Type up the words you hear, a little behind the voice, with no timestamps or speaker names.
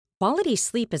Quality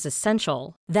sleep is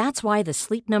essential. That's why the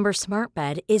Sleep Number Smart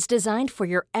Bed is designed for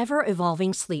your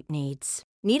ever-evolving sleep needs.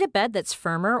 Need a bed that's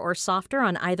firmer or softer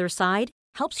on either side?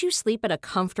 Helps you sleep at a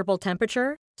comfortable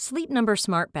temperature? Sleep Number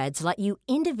Smart Beds let you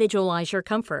individualize your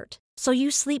comfort, so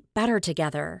you sleep better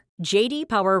together. J.D.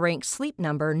 Power ranks Sleep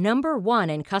Number number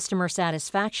 1 in customer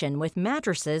satisfaction with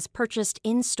mattresses purchased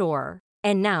in-store.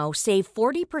 And now, save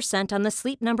 40% on the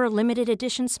Sleep Number Limited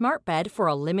Edition Smart Bed for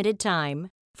a limited time.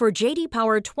 For J.D.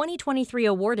 Power 2023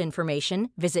 award information,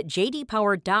 visit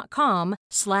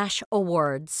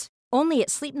jdpower.com/awards. Only at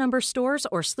Sleep Number stores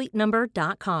or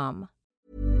sleepnumber.com.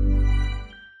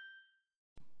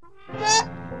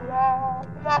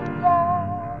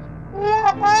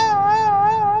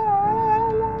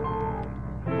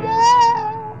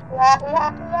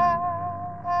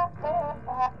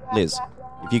 Liz,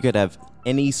 if you could have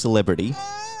any celebrity,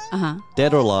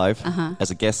 dead or alive, as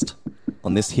a guest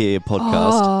on this here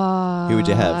podcast, who would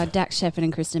you have? Dax Shepard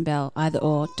and Kristen Bell, either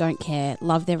or, don't care.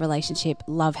 Love their relationship,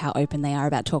 love how open they are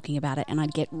about talking about it, and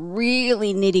I'd get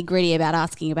really nitty gritty about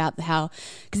asking about how,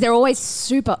 because they're always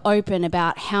super open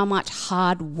about how much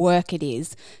hard work it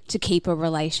is to keep a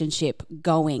relationship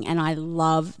going, and I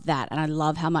love that, and I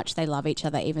love how much they love each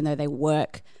other even though they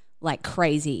work like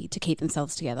crazy to keep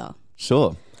themselves together.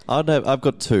 Sure. I've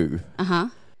got two.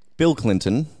 Bill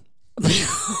Clinton.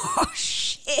 Oh,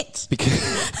 shit.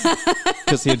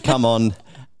 Because he'd come on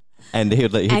and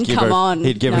he'd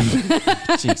give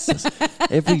Jesus.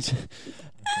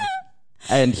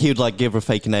 And he would give a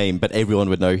fake name, but everyone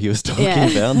would know he was talking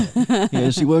about. Yeah,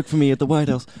 she worked for me at the White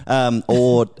House.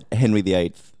 Or Henry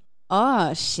VIII.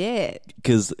 Oh, shit.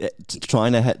 Because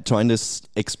trying to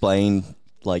explain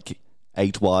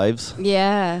 8 wives.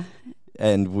 Yeah.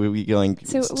 And we were going.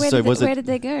 So where did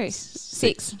they go?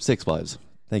 6 wives.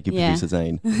 Thank you, producer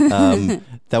Zane.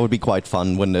 That would be quite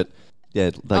fun, wouldn't it?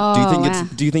 Yeah.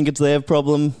 Do you think it's their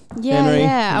problem, Henry?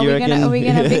 Yeah. Are we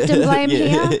gonna victim blame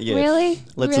here? Yeah. Really?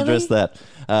 Let's address that.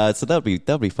 So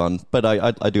that'd be fun. But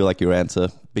I do like your answer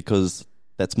because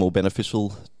that's more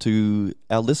beneficial to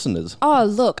our listeners. Oh,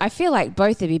 look, I feel like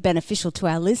both would be beneficial to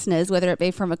our listeners, whether it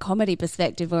be from a comedy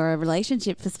perspective or a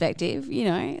relationship perspective,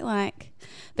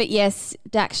 But yes,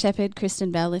 Dax Shepard,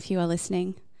 Kristen Bell, if you are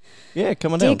listening. Yeah,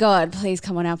 come on Dear down. God, please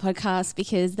come on our podcast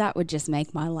because that would just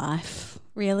make my life,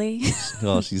 really.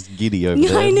 Oh, she's giddy over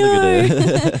there. I know. Look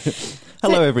at her.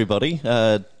 Hello, everybody.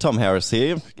 Tom Harris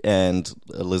here, and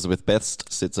Elizabeth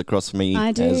Best sits across from me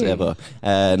as ever.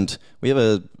 And we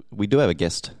do have a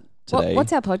guest today.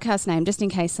 What's our podcast name, just in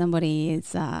case somebody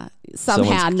is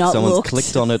someone's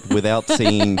clicked on it without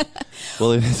seeing.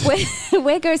 Well,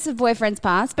 where Ghosts of Boyfriends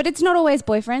Past, but it's not always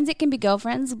boyfriends. It can be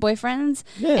girlfriends, boyfriends,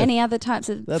 any other types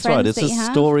of that's friends. Right. It's that you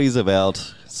have. Stories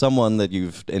about someone that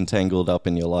you've entangled up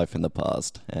in your life in the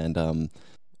past, and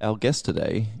our guest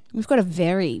today. We've got a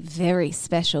very, very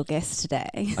special guest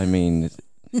today. I mean,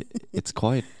 it's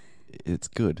good.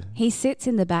 He sits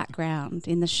in the background,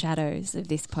 in the shadows of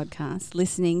this podcast,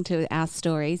 listening to our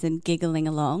stories and giggling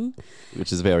along.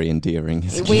 Which is very endearing.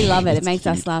 We love it. It makes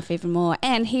us laugh even more.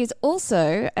 And he's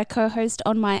also a co-host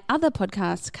on my other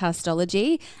podcast,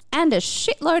 Castology, and a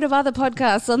shitload of other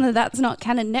podcasts on the That's Not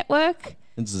Canon network.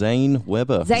 It's Zane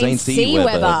Weber. Zane C.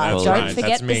 Weber. That's Don't right. forget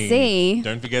That's the me. C.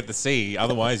 Don't forget the C.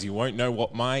 Otherwise, you won't know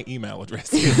what my email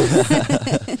address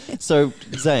is. So,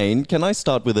 Zane, can I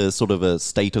start with a sort of a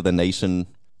state of the nation?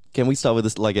 Can we start with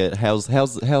this, how's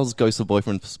Ghosts of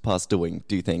Boyfriends Past doing,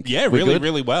 do you think? Yeah,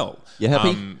 really well. You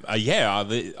happy? Are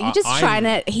you just trying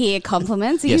to hear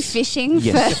compliments? Are you fishing?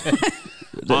 Yes.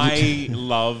 I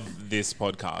love this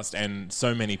podcast, and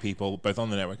so many people, both on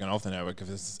the network and off the network,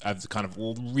 have kind of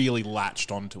really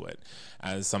latched onto it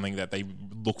as something that they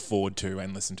look forward to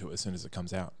and listen to as soon as it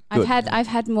comes out. I've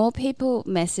had more people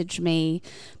message me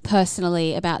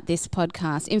personally about this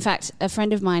podcast. In fact, a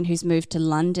friend of mine who's moved to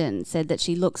London said that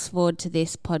she looks forward to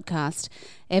this podcast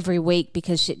every week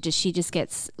because she just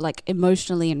gets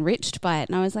emotionally enriched by it.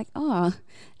 And I was like, oh,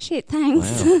 shit,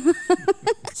 thanks. Wow.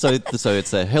 So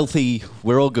it's a healthy,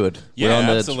 we're all good. Yeah, we're on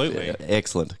absolutely.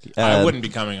 Excellent. I wouldn't be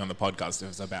coming on the podcast if I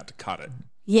was about to cut it.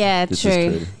 Yeah, This true.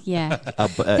 is true. Yeah.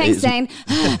 Thanks, Zane.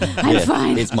 I'm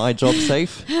fine. Is my job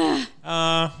safe?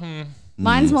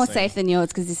 Mine's more safe than yours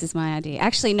because this is my idea.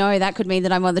 Actually, no, that could mean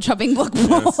that I'm on the chopping block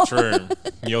more. That's true.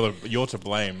 You're to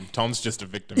blame. Tom's just a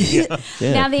victim here.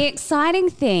 Yeah. Now, the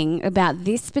exciting thing about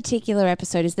this particular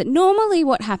episode is that normally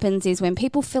what happens is when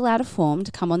people fill out a form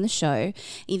to come on the show,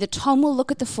 either Tom will look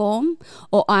at the form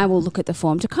or I will look at the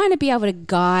form to kind of be able to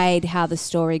guide how the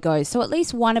story goes. So at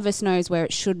least one of us knows where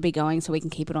it should be going so we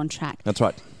can keep it on track. That's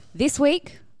right. This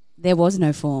week, there was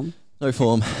no form. No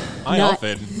form. I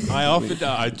offered.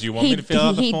 Do you want me to fill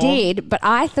out the form? He did, but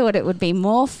I thought it would be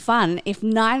more fun if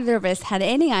neither of us had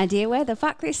any idea where the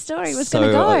fuck this story was going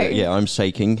to go. Yeah, I'm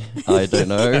shaking. I don't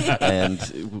know.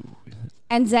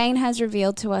 And Zane has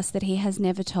revealed to us that he has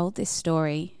never told this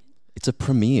story. It's a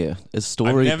premiere. A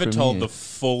story I've never told the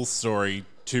full story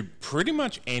to pretty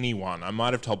much anyone. I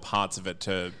might have told parts of it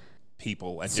to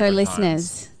people at different times. So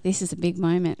listeners, this is a big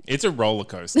moment. It's a roller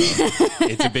coaster.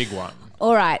 It's a big one.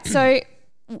 All right. So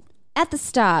at the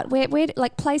start, where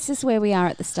like places where we are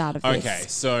at the start of this. Okay.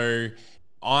 So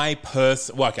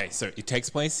so it takes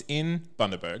place in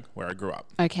Bundaberg, where I grew up.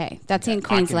 Okay. That's in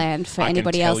Queensland for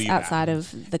anybody else outside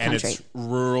of the country. And it's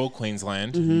rural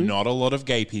Queensland. Not a lot of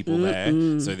gay people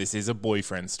there. So this is a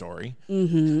boyfriend story.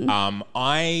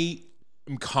 I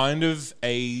am kind of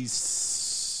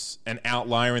an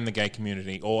outlier in the gay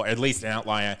community, or at least an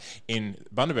outlier in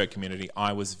Bundaberg community.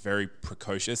 I was very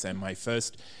precocious, and my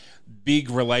first big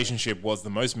relationship was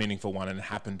the most meaningful one, and it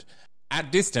happened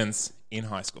at distance in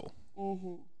high school.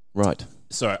 Right.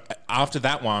 So after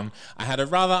that one, I had a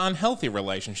rather unhealthy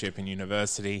relationship in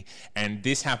university, and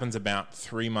this happens about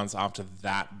 3 months after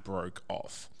that broke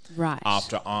off. Right.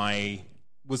 After I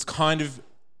was kind of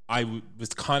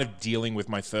dealing with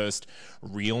my first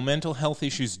real mental health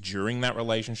issues during that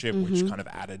relationship, which kind of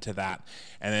added to that.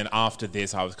 And then after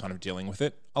this, I was kind of dealing with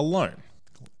it alone.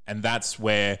 And that's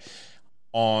where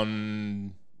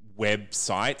on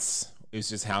websites, it was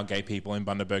just how gay people in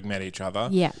Bundaberg met each other.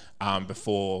 Yeah.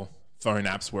 Before phone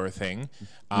apps were a thing,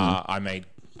 I made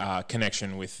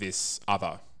connection with this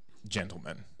other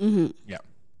gentleman. Yeah.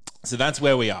 So that's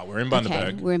where we are. We're in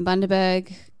Bundaberg. Okay. We're in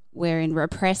Bundaberg. We're in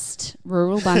repressed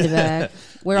rural Bundaberg.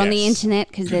 We're on the internet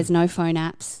because there's no phone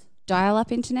apps.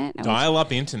 Dial-up internet?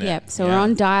 Dial-up internet. Yep. So we're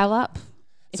on dial-up.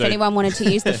 If anyone wanted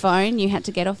to use the phone, you had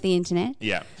to get off the internet.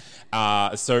 Yeah.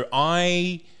 So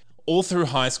all through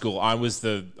high school, I was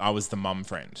the mum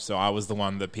friend. So I was the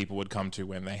one that people would come to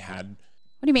when they had.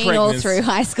 What do you mean all through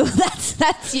high school?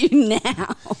 That's you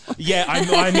now. Yeah,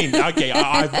 I mean, okay,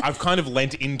 I've kind of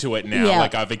lent into it now. Yeah.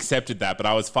 Like I've accepted that, but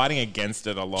I was fighting against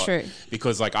it a lot. True.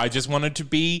 Because like I just wanted to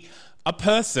be a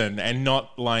person and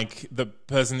not like the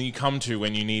person that you come to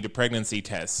when you need a pregnancy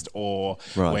test or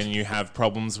when you have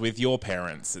problems with your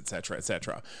parents, etc.,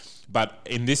 etc. But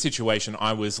in this situation,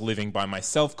 I was living by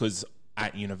myself because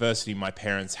at university, my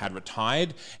parents had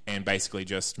retired and basically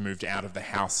just moved out of the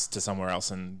house to somewhere else,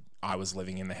 and I was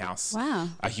living in the house. Wow.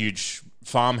 A huge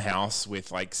farmhouse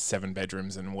with like 7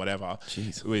 bedrooms and whatever.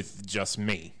 Jeez. With just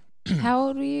me. How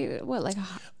old were you? What, like?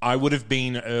 I would have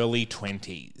been early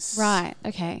 20s. Right.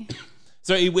 Okay.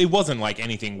 So it wasn't like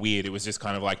anything weird. It was just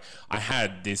kind of like I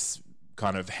had this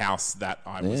kind of house that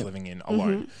I was living in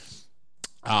alone.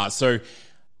 So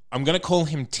I'm going to call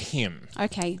him Tim.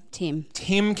 Okay, Tim.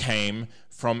 Tim came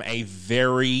from a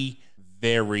very,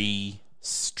 very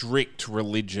strict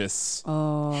religious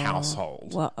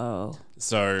household. Whoa.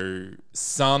 So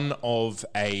son of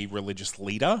a religious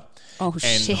leader. Oh,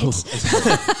 shit.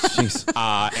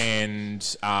 And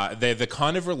they're the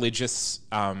kind of religious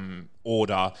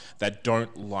order that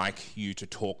don't like you to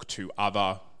talk to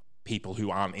other people who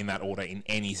aren't in that order in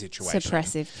any situation.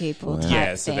 Suppressive people. Wow.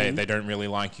 Yeah, so they don't really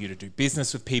like you to do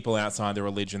business with people outside the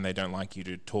religion. They don't like you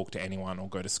to talk to anyone or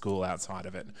go to school outside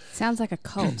of it. Sounds like a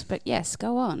cult, but yes,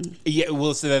 go on. Yeah,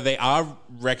 well, so they are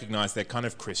recognized. They're kind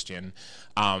of Christian.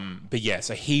 But yeah,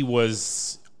 so he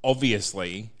was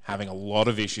obviously having a lot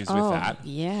of issues with that.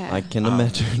 Yeah. I can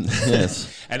imagine.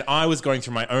 Yes. And I was going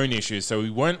through my own issues. So we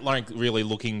weren't like really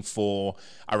looking for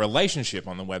a relationship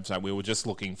on the website. We were just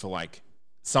looking for like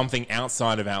something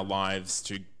outside of our lives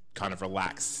to kind of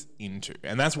relax into.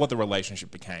 And that's what the relationship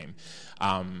became.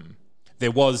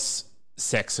 There was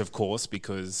sex, of course,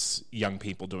 because young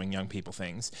people doing young people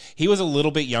things. He was a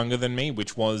little bit younger than me,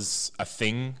 which was a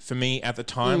thing for me at the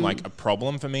time, like a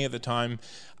problem for me at the time.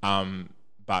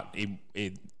 But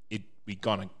we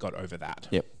kind of got over that.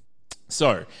 Yep.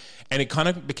 So, and it kind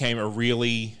of became a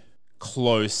really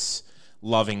close,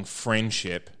 loving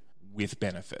friendship with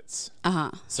benefits.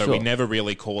 So we never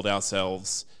really called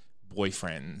ourselves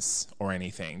boyfriends or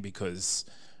anything because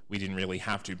we didn't really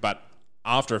have to. But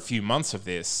after a few months of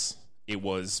this, he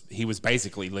was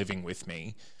basically living with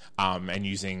me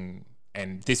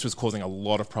and this was causing a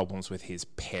lot of problems with his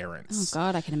parents. Oh,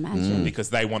 God, I can imagine. Because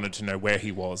they wanted to know where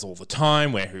he was all the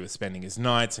time, where he was spending his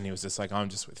nights, and he was just like, I'm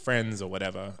just with friends or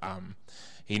whatever.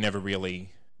 He never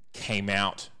really came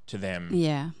out to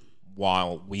them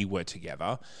while we were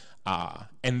together.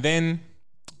 And then,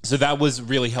 so that was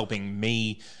really helping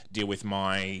me deal with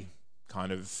my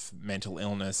kind of mental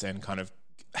illness and kind of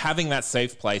having that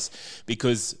safe place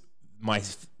because my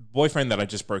boyfriend that I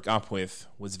just broke up with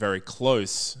was very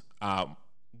close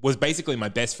was basically my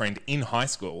best friend in high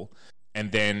school.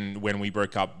 And then when we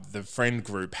broke up, the friend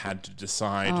group had to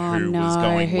decide who was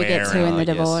going who where. Who gets who in the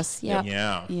divorce. Yes.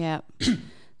 Yep. Yeah.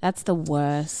 That's the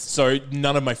worst. So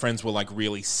none of my friends were like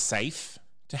really safe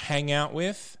to hang out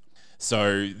with.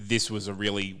 So this was a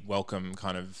really welcome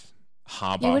kind of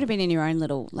harbour. You would have been in your own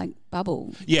little like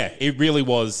bubble. Yeah, it really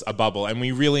was a bubble. And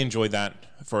we really enjoyed that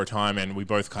for a time, and we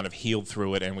both kind of healed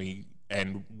through it.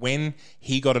 And when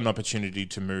he got an opportunity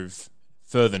to move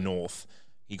further north,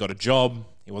 he got a job.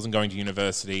 He wasn't going to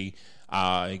university.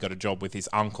 He got a job with his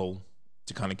uncle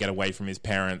to kind of get away from his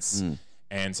parents.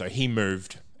 And so he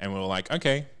moved, and we were like,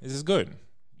 okay, this is good.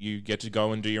 You get to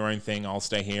go and do your own thing. I'll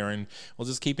stay here, and we'll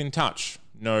just keep in touch.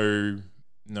 No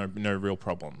real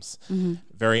problems.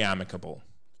 Very amicable.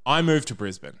 I moved to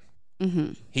Brisbane.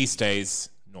 He stays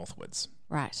northwards.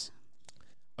 Right.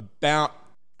 About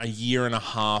a year and a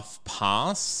half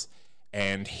pass,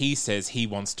 and he says he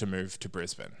wants to move to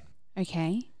Brisbane.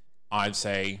 Okay. I'd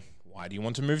say, why do you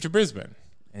want to move to Brisbane?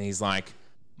 And he's like,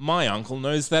 my uncle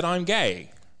knows that I'm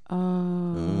gay.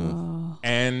 Oh.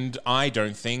 And I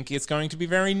don't think it's going to be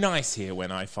very nice here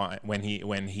when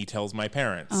he tells my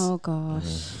parents. Oh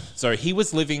gosh. So he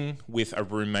was living with a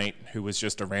roommate who was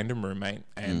just a random roommate,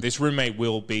 and this roommate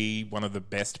will be one of the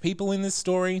best people in this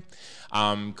story,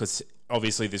 because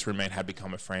obviously this roommate had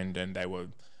become a friend, and they were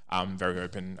very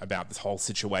open about this whole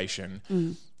situation.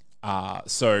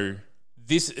 So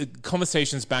this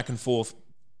conversations back and forth,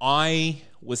 I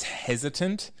was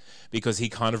hesitant because he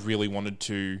kind of really wanted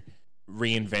to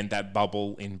reinvent that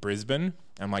bubble in Brisbane.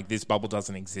 I'm like, this bubble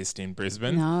doesn't exist in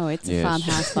Brisbane. No, it's a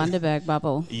farmhouse Bundaberg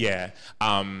bubble. Yeah.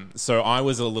 So I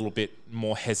was a little bit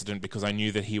more hesitant because I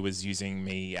knew that he was using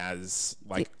me as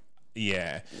like,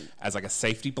 as like a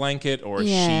safety blanket or a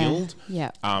shield.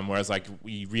 Yeah. Whereas like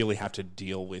we really have to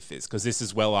deal with this because this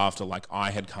is well after like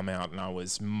I had come out and I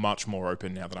was much more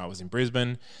open now that I was in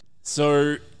Brisbane.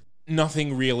 So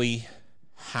nothing really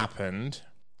happened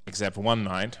except for one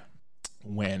night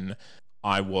when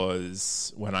I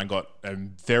got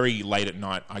very late at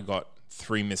night, I got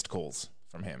 3 missed calls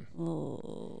from him.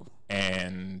 Ooh.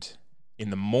 And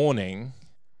in the morning,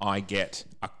 I get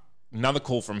another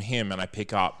call from him and I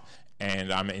pick up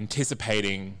and I'm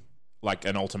anticipating like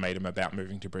an ultimatum about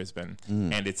moving to Brisbane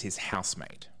and it's his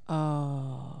housemate.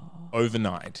 Oh.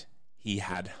 Overnight, he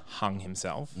had hung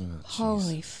himself.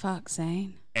 Holy fuck,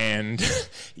 Zane. And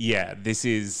this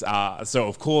is, so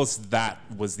of course that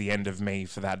was the end of me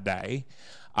for that day.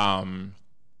 And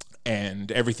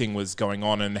everything was going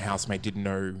on and the housemate didn't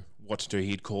know what to do.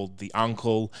 He'd called the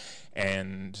uncle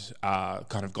and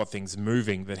kind of got things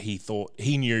moving that he thought,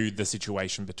 he knew the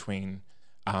situation between,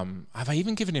 have I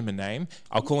even given him a name?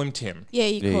 I'll call him Tim. Yeah,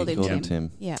 you called him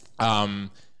Tim. Yeah.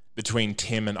 Between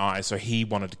Tim and I, so he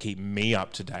wanted to keep me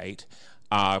up to date.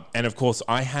 And of course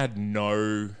I had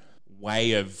no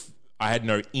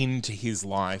into his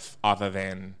life other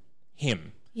than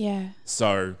him. Yeah.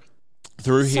 So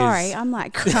through his... Sorry, I'm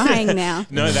like crying now.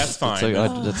 No, that's fine.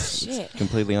 That's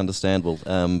completely understandable.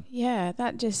 Yeah,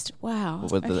 that just, wow.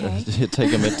 Okay.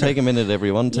 Take a minute,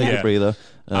 everyone. Take a breather.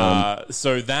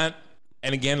 So that,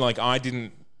 and again, like I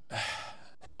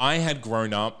had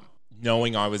grown up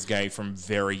knowing I was gay from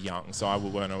very young. So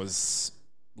when I was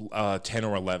 10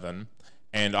 or 11,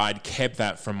 and I'd kept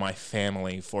that from my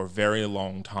family for a very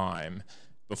long time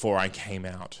before I came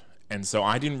out. And so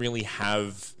I didn't really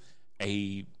have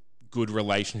a good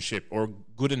relationship or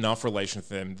good enough relationship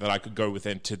with them that I could go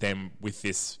to them with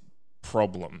this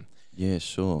problem. Yeah,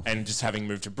 sure. And just having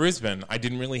moved to Brisbane, I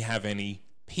didn't really have any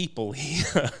people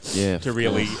here to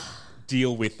really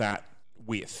deal with that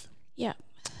with. Yeah.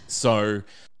 So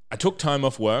I took time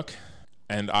off work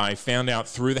and I found out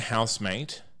through the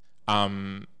housemate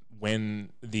when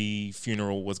the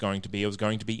funeral was going to be. It was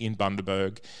going to be in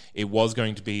Bundaberg. It was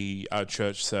going to be a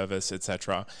church service,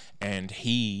 etc. And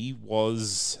he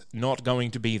was not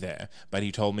going to be there, but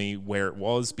he told me where it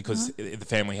was because the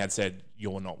family had said,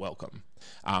 you're not welcome.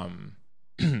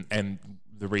 And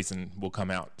the reason will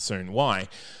come out soon why.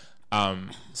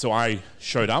 So I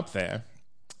showed up there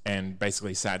and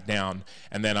basically sat down,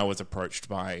 and then I was approached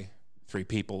by 3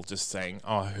 people just saying,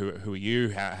 oh, who are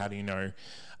you? How do you know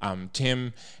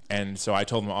Tim? And so I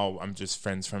told them, oh, I'm just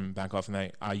friends from back off. And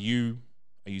they, are you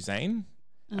Zane?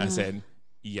 I said,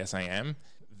 yes, I am.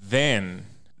 Then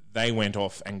they went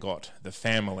off and got the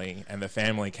family, and the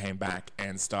family came back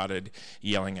and started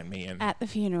yelling at me. And at the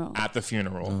funeral.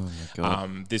 Oh my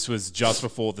God. This was just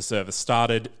before the service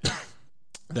started.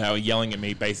 They were yelling at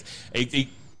me. It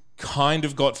kind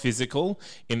of got physical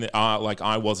in the like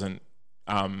I wasn't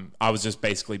I was just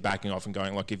basically backing off and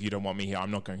going, look, if you don't want me here,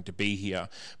 I'm not going to be here.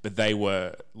 But they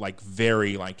were like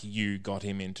very like, you got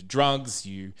him into drugs,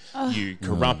 you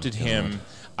corrupted him,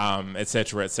 et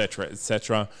cetera, et cetera, et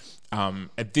cetera.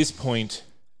 At this point,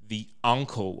 the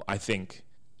uncle, I think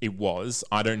it was,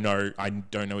 I don't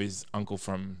know his uncle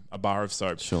from a bar of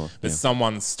soap. Sure. But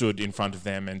someone stood in front of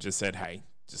them and just said, hey,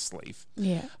 just leave.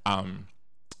 Yeah.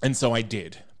 And so I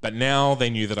did. But now they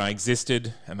knew that I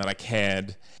existed and that I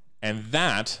cared. And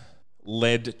that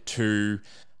led to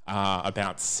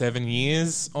about 7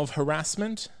 years of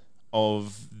harassment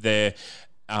of the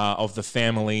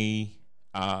family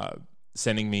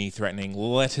sending me threatening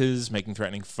letters, making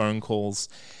threatening phone calls.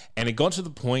 And it got to the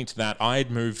point that I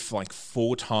had moved like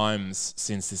 4 times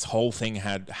since this whole thing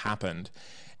had happened.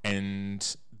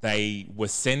 And they were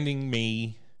sending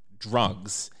me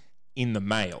drugs in the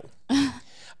mail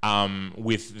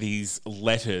with these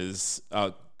letters,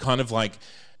 kind of like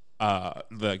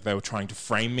they were trying to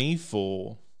frame me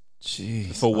for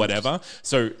whatever.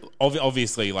 So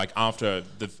obviously, like after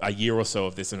a year or so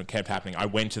of this and it kept happening, I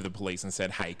went to the police and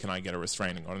said, hey, can I get a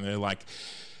restraining order? And they're like,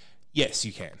 yes,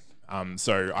 you can.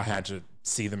 So I had to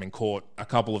see them in court a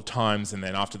couple of times, and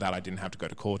then after that I didn't have to go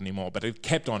to court anymore. But it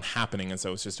kept on happening, and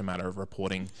so it's just a matter of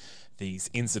reporting these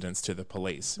incidents to the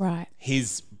police. Right.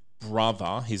 His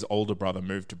older brother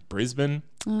moved to Brisbane.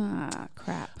 Ah,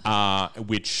 crap.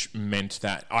 Which meant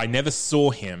that I never saw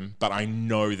him, but I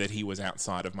know that he was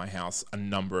outside of my house a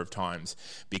number of times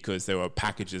because there were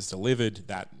packages delivered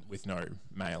that with no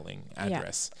mailing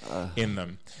address in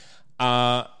them.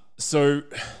 So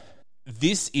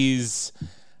this is,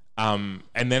 and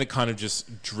then it kind of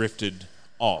just drifted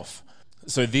off.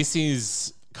 So this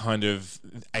is kind of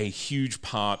a huge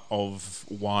part of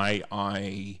why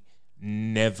I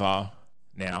never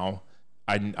now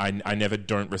I never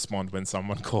don't respond when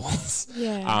someone calls.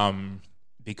 Yeah.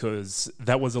 Because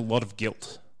that was a lot of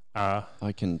guilt for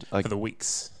the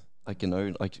weeks.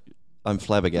 I'm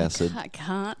flabbergasted. I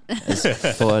can't.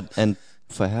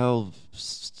 For how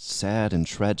sad and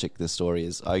tragic this story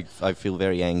is, I feel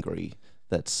very angry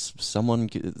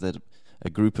that a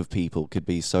group of people could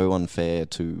be so unfair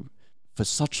for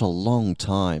such a long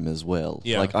time as well.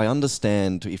 Yeah. Like, I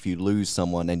understand if you lose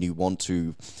someone and you want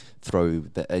to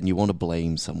and you want to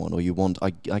blame someone, or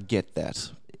I get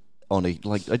that.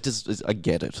 I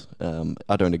get it.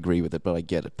 I don't agree with it, but I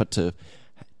get it. But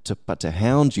to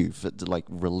hound you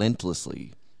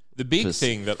relentlessly. The big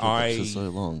thing that for so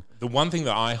long. The one thing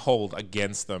that I hold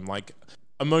against them, like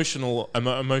emotional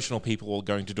people are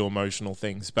going to do emotional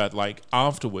things, but like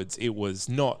afterwards it was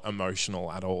not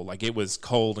emotional at all. Like it was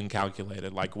cold and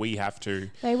calculated. Like we have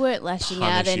to. They weren't lashing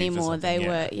out anymore. They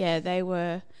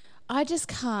were. I just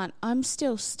can't. I'm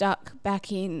still stuck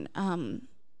back in.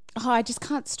 I just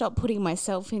can't stop putting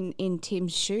myself in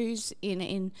Tim's shoes.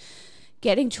 In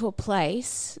getting to a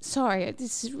place. Sorry,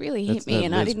 this has really hit me,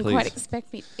 and I didn't quite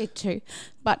expect it to.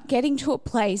 But getting to a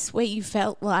place where you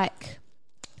felt like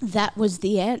that was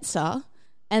the answer,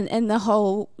 and the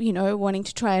whole, wanting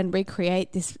to try and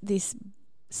recreate this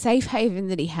safe haven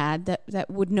that he had that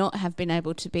would not have been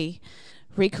able to be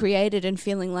recreated, and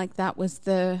feeling like that was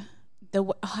I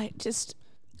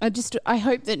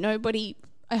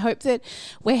hope that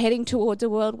we're heading towards a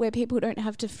world where people don't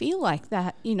have to feel like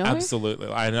that, Absolutely.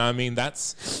 And I mean,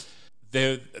 that's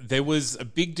there was a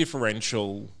big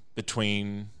differential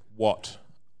between what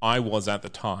I was at the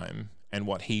time and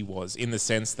what he was, in the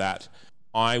sense that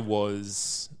I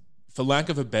was, for lack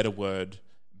of a better word,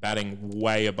 batting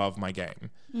way above my game.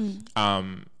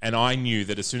 And I knew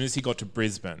that as soon as he got to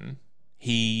Brisbane,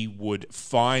 he would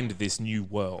find this new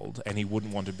world, and he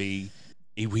wouldn't want to be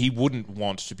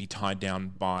tied down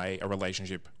by a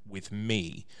relationship with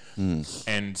me.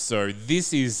 And so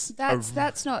this is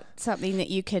that's not something that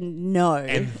you can know.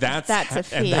 And that's a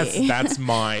fear. And that's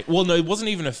my no, it wasn't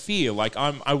even a fear. Like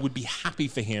I would be happy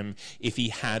for him if he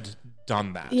had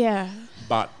done that. Yeah.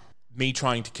 But me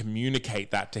trying to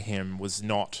communicate that to him was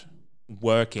not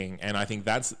working. And I think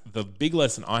that's the big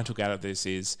lesson I took out of this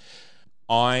is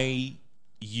I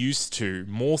used to,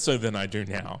 more so than I do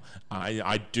now,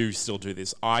 I do still do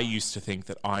this. I used to think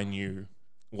that I knew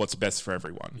what's best for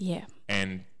everyone. Yeah.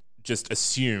 And just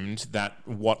assumed that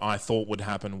what I thought would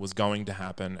happen was going to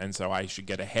happen, and so I should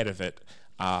get ahead of it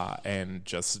and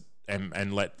just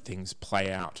and let things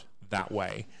play out that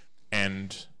way.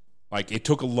 And like it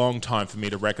took a long time for me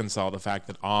to reconcile the fact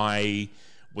that I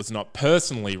was not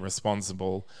personally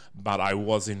responsible, but I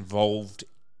was involved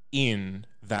in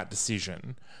that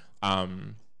decision.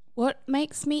 What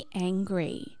makes me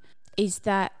angry is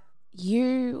that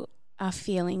you are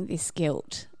feeling this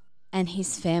guilt, and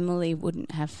his family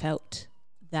wouldn't have felt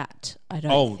that, I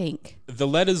don't think. The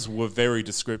letters were very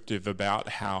descriptive about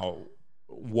how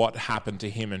what happened to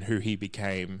him and who he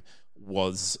became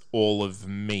was all of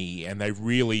me, and they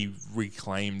really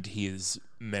reclaimed his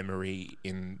memory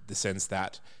in the sense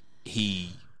that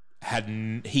he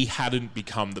hadn't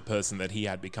become the person that he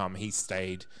had become. He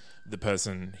stayed the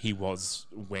person he was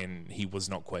when he was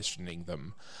not questioning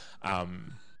them.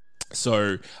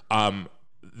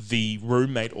 The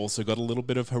roommate also got a little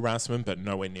bit of harassment, but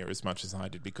nowhere near as much as I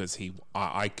did, because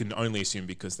I can only assume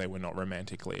because they were not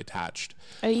romantically attached.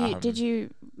 Did you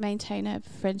maintain a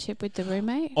friendship with the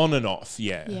roommate? On and off,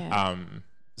 yeah. Yeah.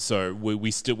 So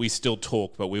we still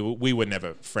talk, but we were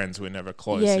never friends. We were never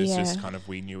close. Yeah, It's yeah. just kind of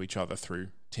we knew each other through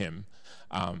Tim.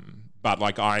 But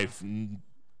like I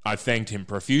thanked him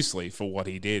profusely for what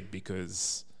he did,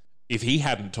 because if he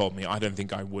hadn't told me, I don't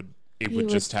think I would. It would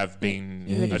just have been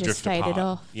You would a have just drift faded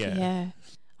apart. off. Yeah.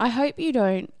 I hope you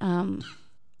don't.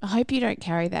 I hope you don't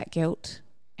carry that guilt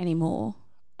anymore.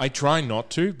 I try not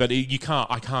to, but you can't.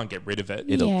 I can't get rid of it.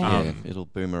 It'll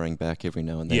boomerang back every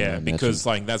now and then. I Yeah, imagine. because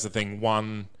like that's the thing.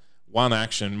 One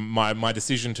action, my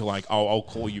decision to like, I'll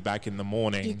call you back in the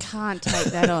morning. You can't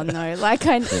take that on though. Like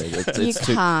you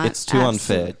too, can't. it's too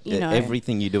unfair. You know.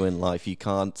 Everything you do in life, you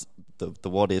can't. The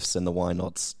what ifs and the why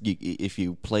nots. If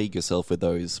you plague yourself with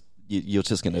those, you're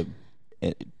just gonna.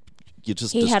 You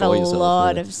just he destroy had a yourself.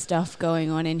 lot of stuff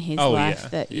going on in his life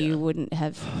that yeah. you wouldn't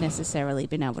have necessarily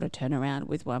been able to turn around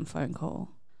with one phone call.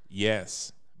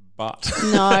 Yes, but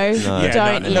No, Yeah,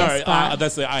 don't. no, Yes, but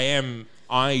that's the,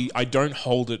 I don't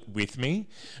hold it with me,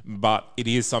 but it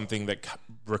is something that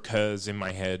recurs in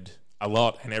my head a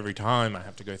lot, and every time I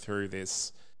have to go through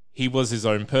this. He was his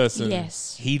own person.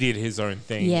 Yes. He did his own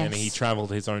thing, and he Yes.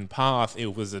 traveled his own path.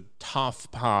 It was a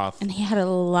tough path. and he had a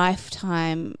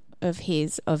lifetime of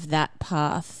that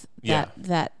path Yeah.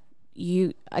 that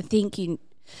I think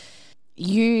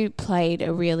you played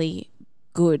a really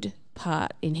good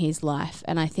part in his life,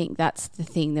 and I think that's the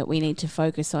thing that we need to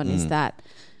focus on is that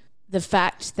the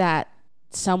fact that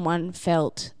someone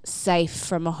felt safe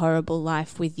from a horrible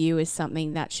life with you is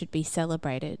something that should be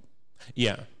celebrated.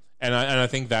 Yeah. And I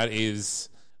think that is,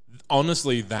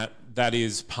 honestly, that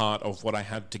is part of what I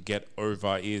had to get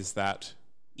over, is that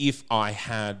if I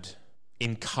had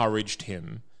encouraged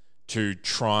him to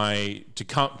try to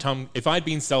come, if I'd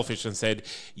been selfish and said,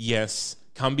 yes,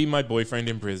 come be my boyfriend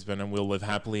in Brisbane and we'll live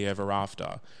happily ever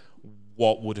after,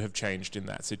 what would have changed in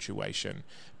that situation?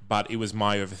 But it was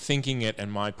my overthinking it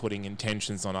and my putting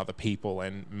intentions on other people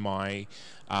and my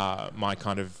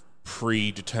kind of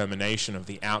predetermination of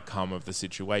the outcome of the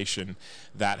situation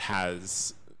that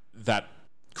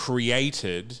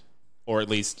created, or at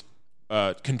least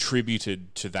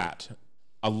contributed to that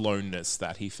aloneness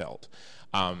that he felt.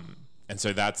 And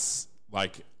so that's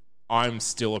like, I'm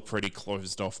still a pretty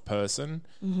closed off person.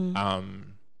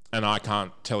 And I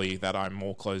can't tell you that I'm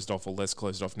more closed off or less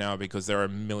closed off now, because there are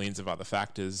millions of other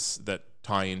factors that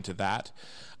tie into that.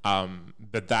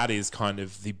 But that is kind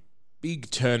of the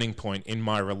big turning point in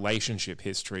my relationship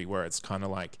history, where it's kind of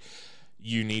like,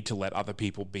 you need to let other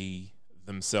people be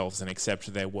themselves and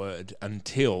accept their word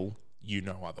until you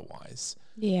know otherwise.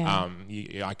 Yeah.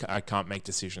 I can't make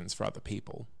decisions for other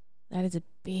people. That is a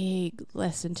big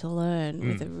lesson to learn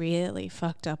with a really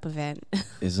fucked up event.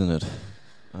 Isn't it?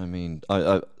 I mean,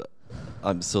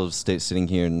 I'm sort of sitting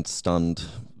here in stunned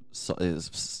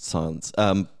silence.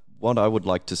 What I would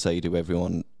like to say to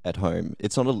everyone at home,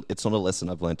 it's not a lesson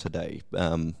I've learned today,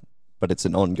 but it's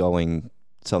an ongoing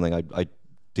something I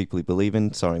deeply believe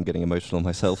in. Sorry, I'm getting emotional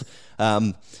myself. Having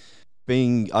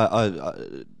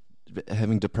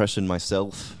depression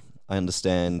myself, I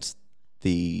understand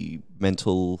the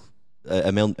mental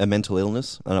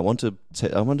illness, and I want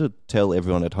to tell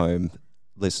everyone at home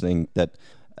listening that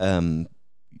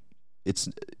it's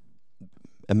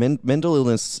a mental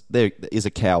illness. There is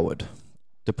a coward.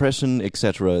 Depression,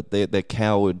 etc. They're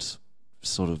coward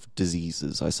sort of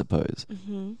diseases, I suppose,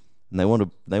 and they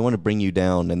want to bring you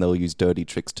down, and they'll use dirty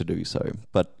tricks to do so.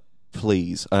 But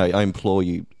please, I implore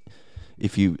you,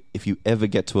 if you ever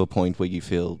get to a point where you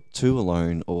feel too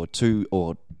alone or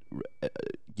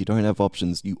you don't have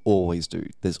options, you always do.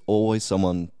 There's always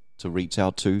someone to reach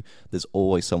out to. There's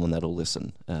always someone that'll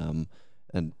listen. So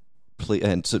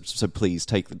please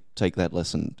take that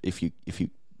lesson if you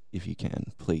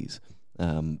can, please.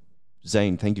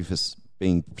 Zane, thank you for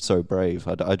being so brave.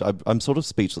 I'm sort of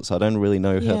speechless. I don't really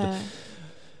know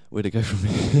where to go from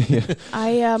here.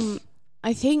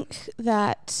 I think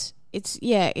that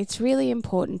it's really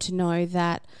important to know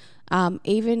that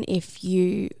even if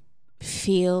you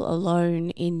feel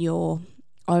alone in your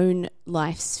own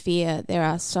life sphere, there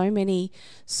are so many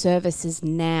services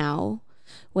now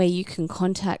where you can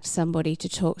contact somebody to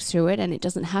talk through it, and it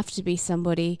doesn't have to be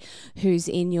somebody who's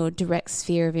in your direct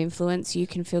sphere of influence. You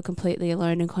can feel completely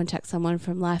alone and contact someone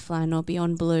from Lifeline or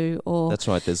Beyond Blue, or That's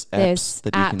right. There's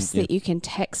apps that you can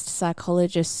text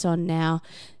psychologists on now.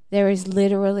 There is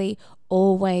literally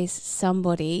always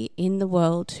somebody in the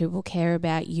world who will care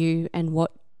about you and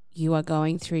what you are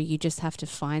going through. You just have to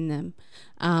find them.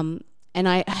 And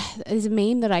there's a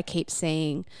meme that I keep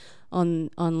seeing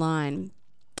online,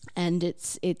 and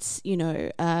it's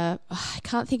I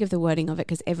can't think of the wording of it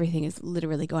because everything has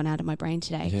literally gone out of my brain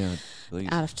today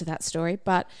after that story.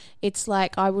 But it's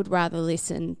like, I would rather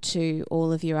listen to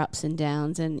all of your ups and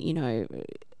downs and,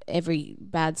 every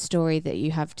bad story that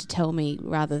you have to tell me,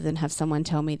 rather than have someone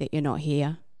tell me that you're not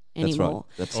here anymore.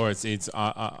 That's right.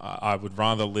 Or I would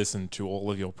rather listen to all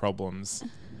of your problems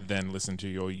than listen to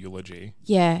your eulogy.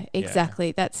 Yeah, exactly.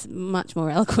 Yeah. That's much more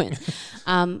eloquent.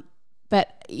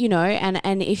 But,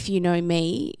 and if you know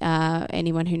me,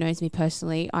 anyone who knows me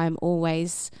personally, I'm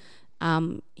always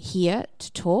here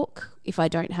to talk. If I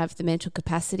don't have the mental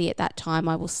capacity at that time,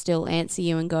 I will still answer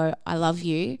you and go, I love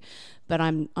you, but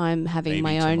I'm having Maybe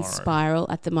my own tomorrow. spiral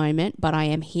at the moment, but I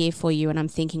am here for you and I'm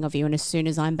thinking of you, and as soon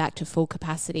as I'm back to full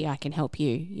capacity, I can help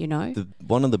you,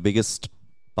 One of the biggest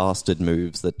bastard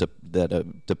moves that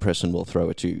depression will throw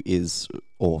at you is,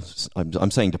 or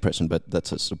I'm saying depression, but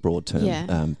that's just a broad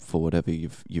term for whatever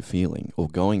you're feeling or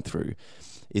going through,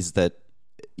 is that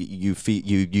you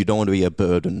don't want to be a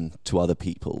burden to other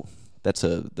people.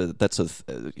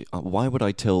 Why would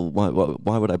I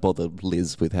why would I bother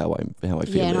Liz with how I feel?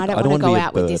 Yeah, and I don't want to go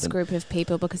out with this group of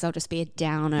people because I'll just be a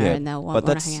downer and they'll want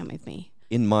to hang out with me.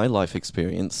 In my life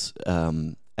experience,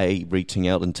 reaching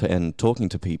out and talking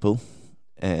to people,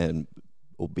 or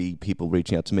B, people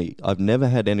reaching out to me. I've never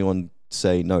had anyone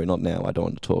say, no, not now, I don't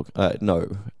want to talk. No,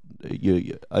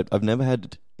 I've never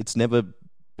had,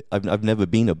 I've never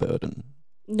been a burden.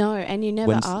 No, and you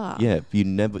never are. Yeah, you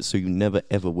never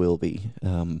ever will be.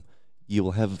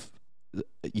 You'll have,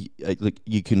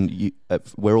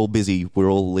 we're all busy, we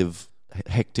all live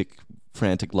hectic,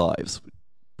 frantic lives,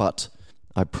 but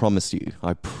I promise you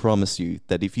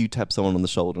that if you tap someone on the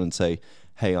shoulder and say,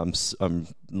 hey, I'm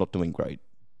not doing great,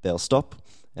 they'll stop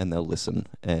and they'll listen,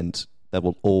 and they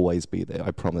will always be there,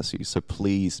 I promise you. So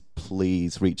please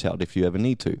reach out if you ever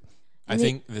need to. I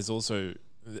think there's also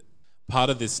part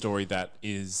of this story that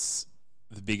is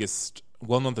the biggest,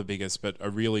 well, not the biggest, but a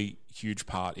really huge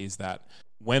part is that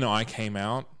when I came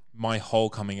out, my whole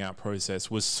coming out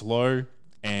process was slow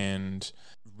and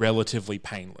relatively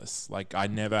painless. Like, I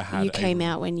never had... You came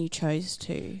out when you chose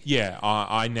to. Yeah,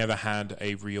 I never had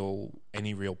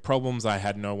any real problems. I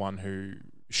had no one who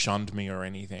shunned me or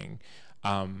anything.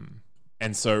 And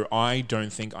so I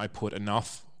don't think I put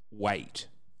enough weight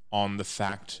on the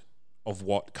fact of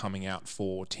what coming out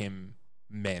for Tim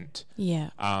meant.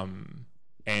 Yeah.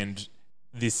 And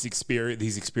these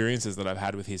experiences that I've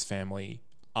had with his family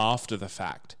after the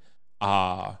fact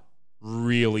are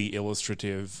really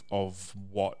illustrative of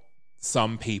what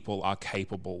some people are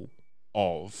capable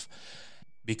of,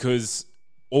 because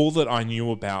all that I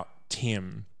knew about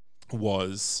Tim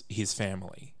was his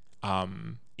family,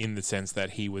 in the sense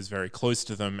that he was very close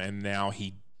to them, and now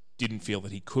he didn't feel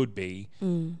that he could be,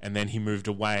 and then he moved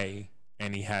away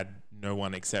and he had no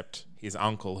one except his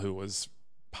uncle, who was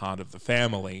part of the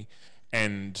family,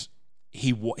 and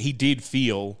he did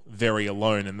feel very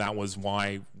alone, and that was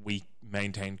why we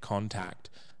maintained contact.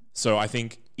 So I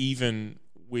think even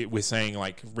we're saying,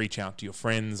 like, reach out to your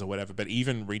friends or whatever, but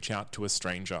even reach out to a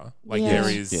stranger. Like, there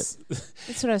is... Yeah.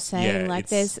 That's what I was saying. Like,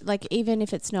 there's, like, even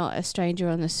if it's not a stranger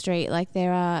on the street, like,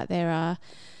 there are there are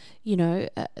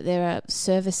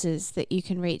services that you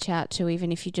can reach out to.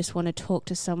 Even if you just want to talk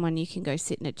to someone, you can go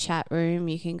sit in a chat room.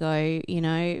 You can go,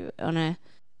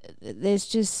 there's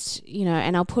just,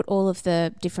 and I'll put all of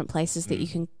the different places that you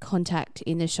can contact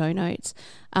in the show notes.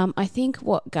 I think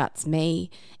what guts me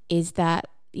is that,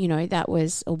 that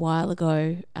was a while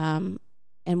ago, and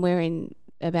we're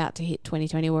about to hit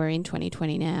 2020. We're in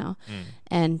 2020 now.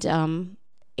 And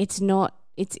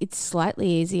it's slightly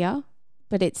easier,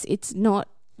 but it's not.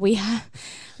 We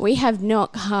have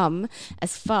not come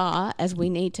as far as we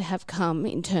need to have come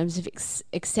in terms of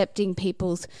accepting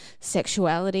people's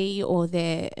sexuality or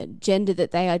their gender that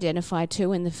they identify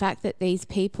to, and the fact that these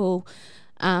people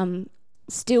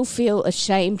still feel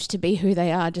ashamed to be who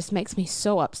they are just makes me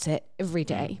so upset every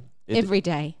day. Every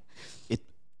day.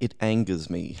 It angers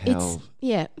me how...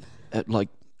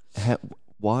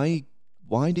 Why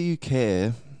do you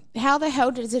care? How the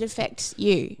hell does it affect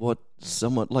you? What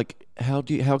someone, like, how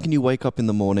can you wake up in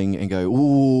the morning and go,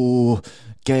 ooh,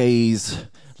 gays,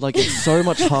 Like, it's so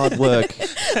much hard work.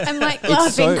 I'm like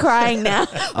laughing, crying now.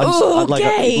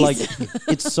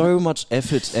 It's so much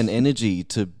effort and energy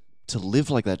to live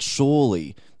like that.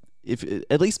 Surely, if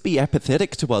at least be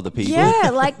apathetic to other people. Yeah,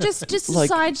 like just Like-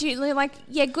 decide you like,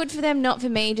 yeah, good for them, not for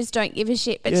me. Just don't give a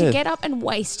shit. But to get up and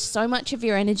waste so much of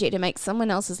your energy to make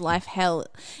someone else's life hell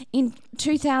in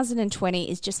 2020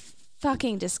 is just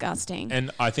fucking disgusting. And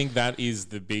I think that is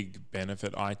the big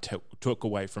benefit I took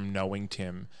away from knowing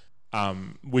Tim,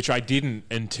 which I didn't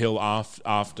until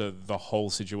after the whole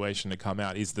situation had come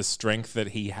out, is the strength that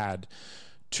he had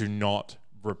to not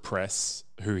repress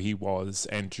who he was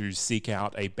and to seek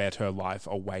out a better life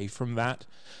away from that.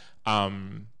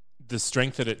 The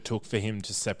strength that it took for him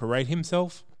to separate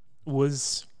himself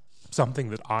was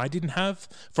something that I didn't have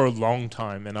for a long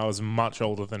time, and I was much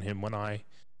older than him when I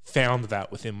found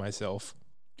that within myself.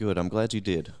 Good. I'm glad you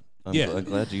did. I'm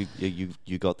glad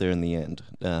you got there in the end.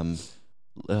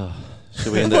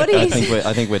 Should we end it?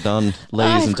 I think we're done,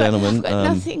 ladies and gentlemen. I've got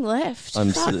nothing left.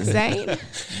 Fuck, Zane.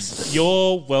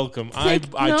 You're welcome. I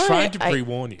tried to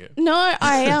pre-warn you. No,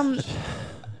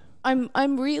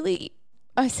 I'm really,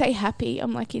 I say happy.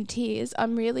 I'm like in tears.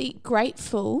 I'm really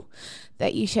grateful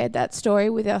that you shared that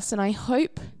story with us, and I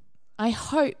hope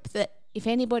that if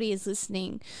anybody is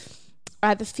listening,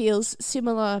 either feels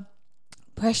similar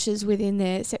pressures within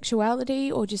their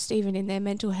sexuality or just even in their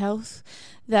mental health,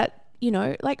 that, you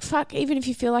know, like, fuck, even if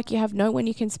you feel like you have no one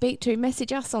you can speak to,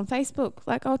 message us on Facebook.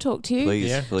 Like, I'll talk to you.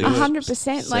 Please.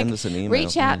 100%. Like, us an email.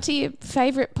 reach out to your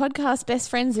favourite podcast best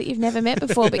friends that you've never met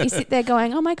before, but you sit there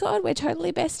going, oh my God, we're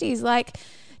totally besties. Like,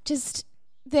 just,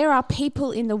 there are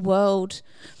people in the world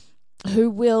who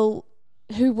will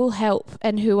help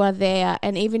and who are there,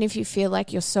 and even if you feel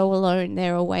like you're so alone,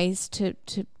 there are ways to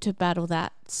battle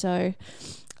that. So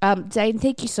Zane,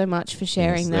 thank you so much for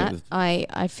sharing that.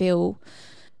 I feel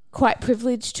quite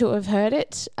privileged to have heard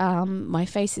it. My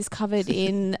face is covered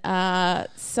in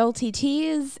salty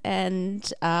tears,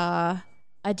 and I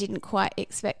didn't quite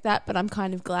expect that, but I'm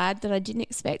kind of glad that I didn't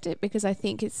expect it, because I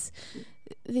think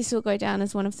this will go down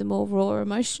as one of the more raw,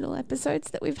 emotional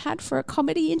episodes that we've had for a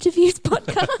comedy interviews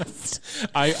podcast.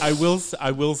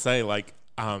 I will say, like,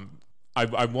 I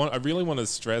really want to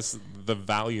stress the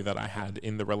value that I had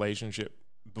in the relationship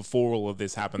before all of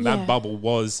this happened. Yeah. That bubble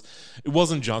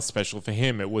wasn't just special for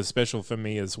him, it was special for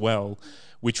me as well,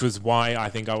 which was why I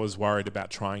think I was worried about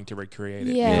trying to recreate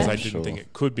it, because I didn't think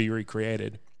it could be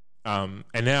recreated. And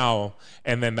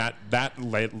then that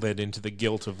led into the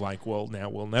guilt of like, well, now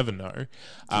we'll never know.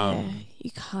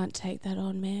 You can't take that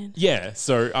on, man. Yeah.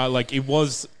 So like, it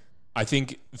was, I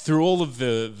think through all of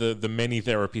the many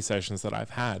therapy sessions that I've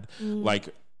had, like,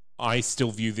 I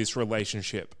still view this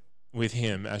relationship with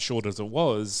him, as short as it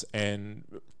was, and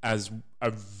as a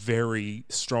very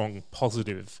strong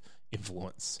positive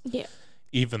influence. Yeah.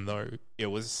 Even though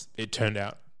it turned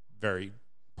out very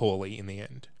poorly in the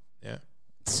end. Yeah.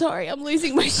 Sorry, I'm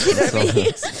losing my shit over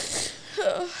here.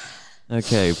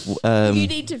 Okay. You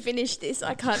need to finish this.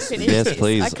 I can't finish this. Yes,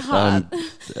 please. I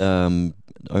can't.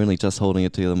 Only just holding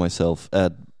it together myself.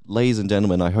 Ladies and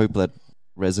gentlemen, I hope that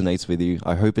resonates with you.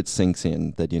 I hope it sinks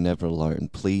in that you're never alone.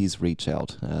 Please reach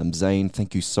out. Zane,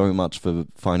 thank you so much for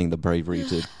finding the bravery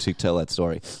to tell that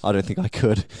story. I don't think I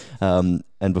could. And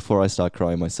before I start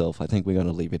crying myself, I think we're going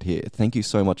to leave it here. Thank you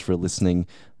so much for listening,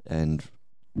 and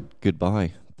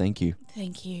goodbye. Thank you.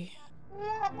 Thank you.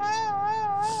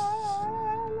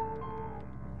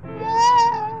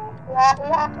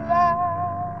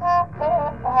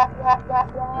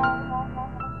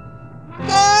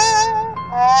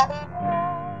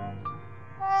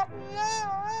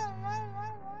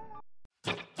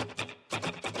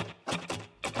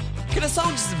 Can a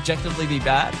song just objectively be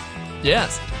bad?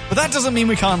 Yes. But that doesn't mean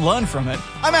we can't learn from it.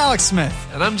 I'm Alex Smith.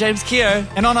 And I'm James Keogh.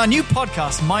 And on our new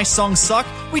podcast, My Songs Suck,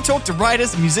 we talk to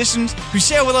writers and musicians who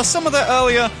share with us some of their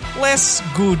earlier, less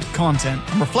good content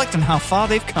and reflect on how far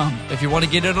they've come. If you want to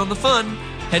get in on the fun,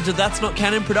 head to That's Not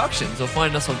Canon Productions or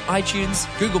find us on iTunes,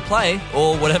 Google Play,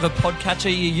 or whatever podcatcher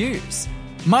you use.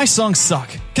 My Songs Suck,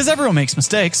 because everyone makes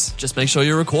mistakes. Just make sure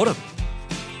you record them.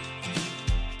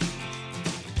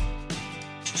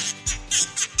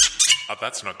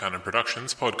 That's Not Canon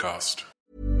Productions podcast.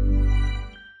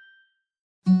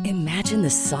 Imagine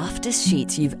the softest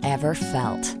sheets you've ever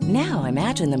felt. Now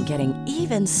imagine them getting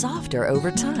even softer over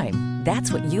time.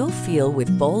 That's what you'll feel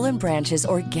with Boll & Branch's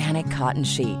organic cotton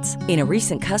sheets. In a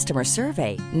recent customer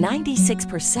survey,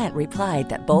 96% replied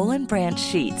that Boll & Branch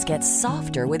sheets get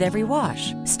softer with every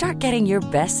wash. Start getting your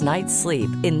best night's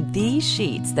sleep in these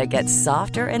sheets that get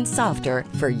softer and softer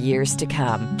for years to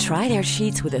come. Try their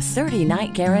sheets with a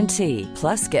 30-night guarantee.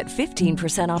 Plus, get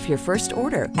 15% off your first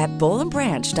order at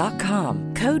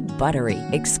bollandbranch.com. Code BUTTERY.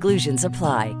 Exclusions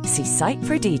apply. See site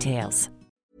for details.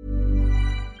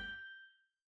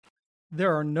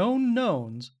 There are known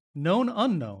knowns, known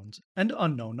unknowns, and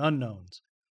unknown unknowns.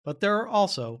 But there are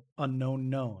also unknown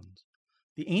knowns.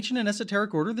 The ancient and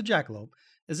esoteric order of the Jackalope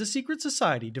is a secret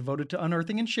society devoted to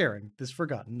unearthing and sharing this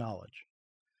forgotten knowledge.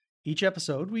 Each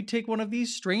episode, we take one of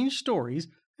these strange stories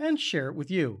and share it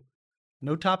with you.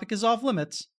 No topic is off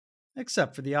limits,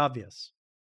 except for the obvious.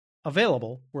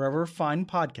 Available wherever fine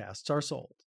podcasts are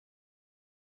sold.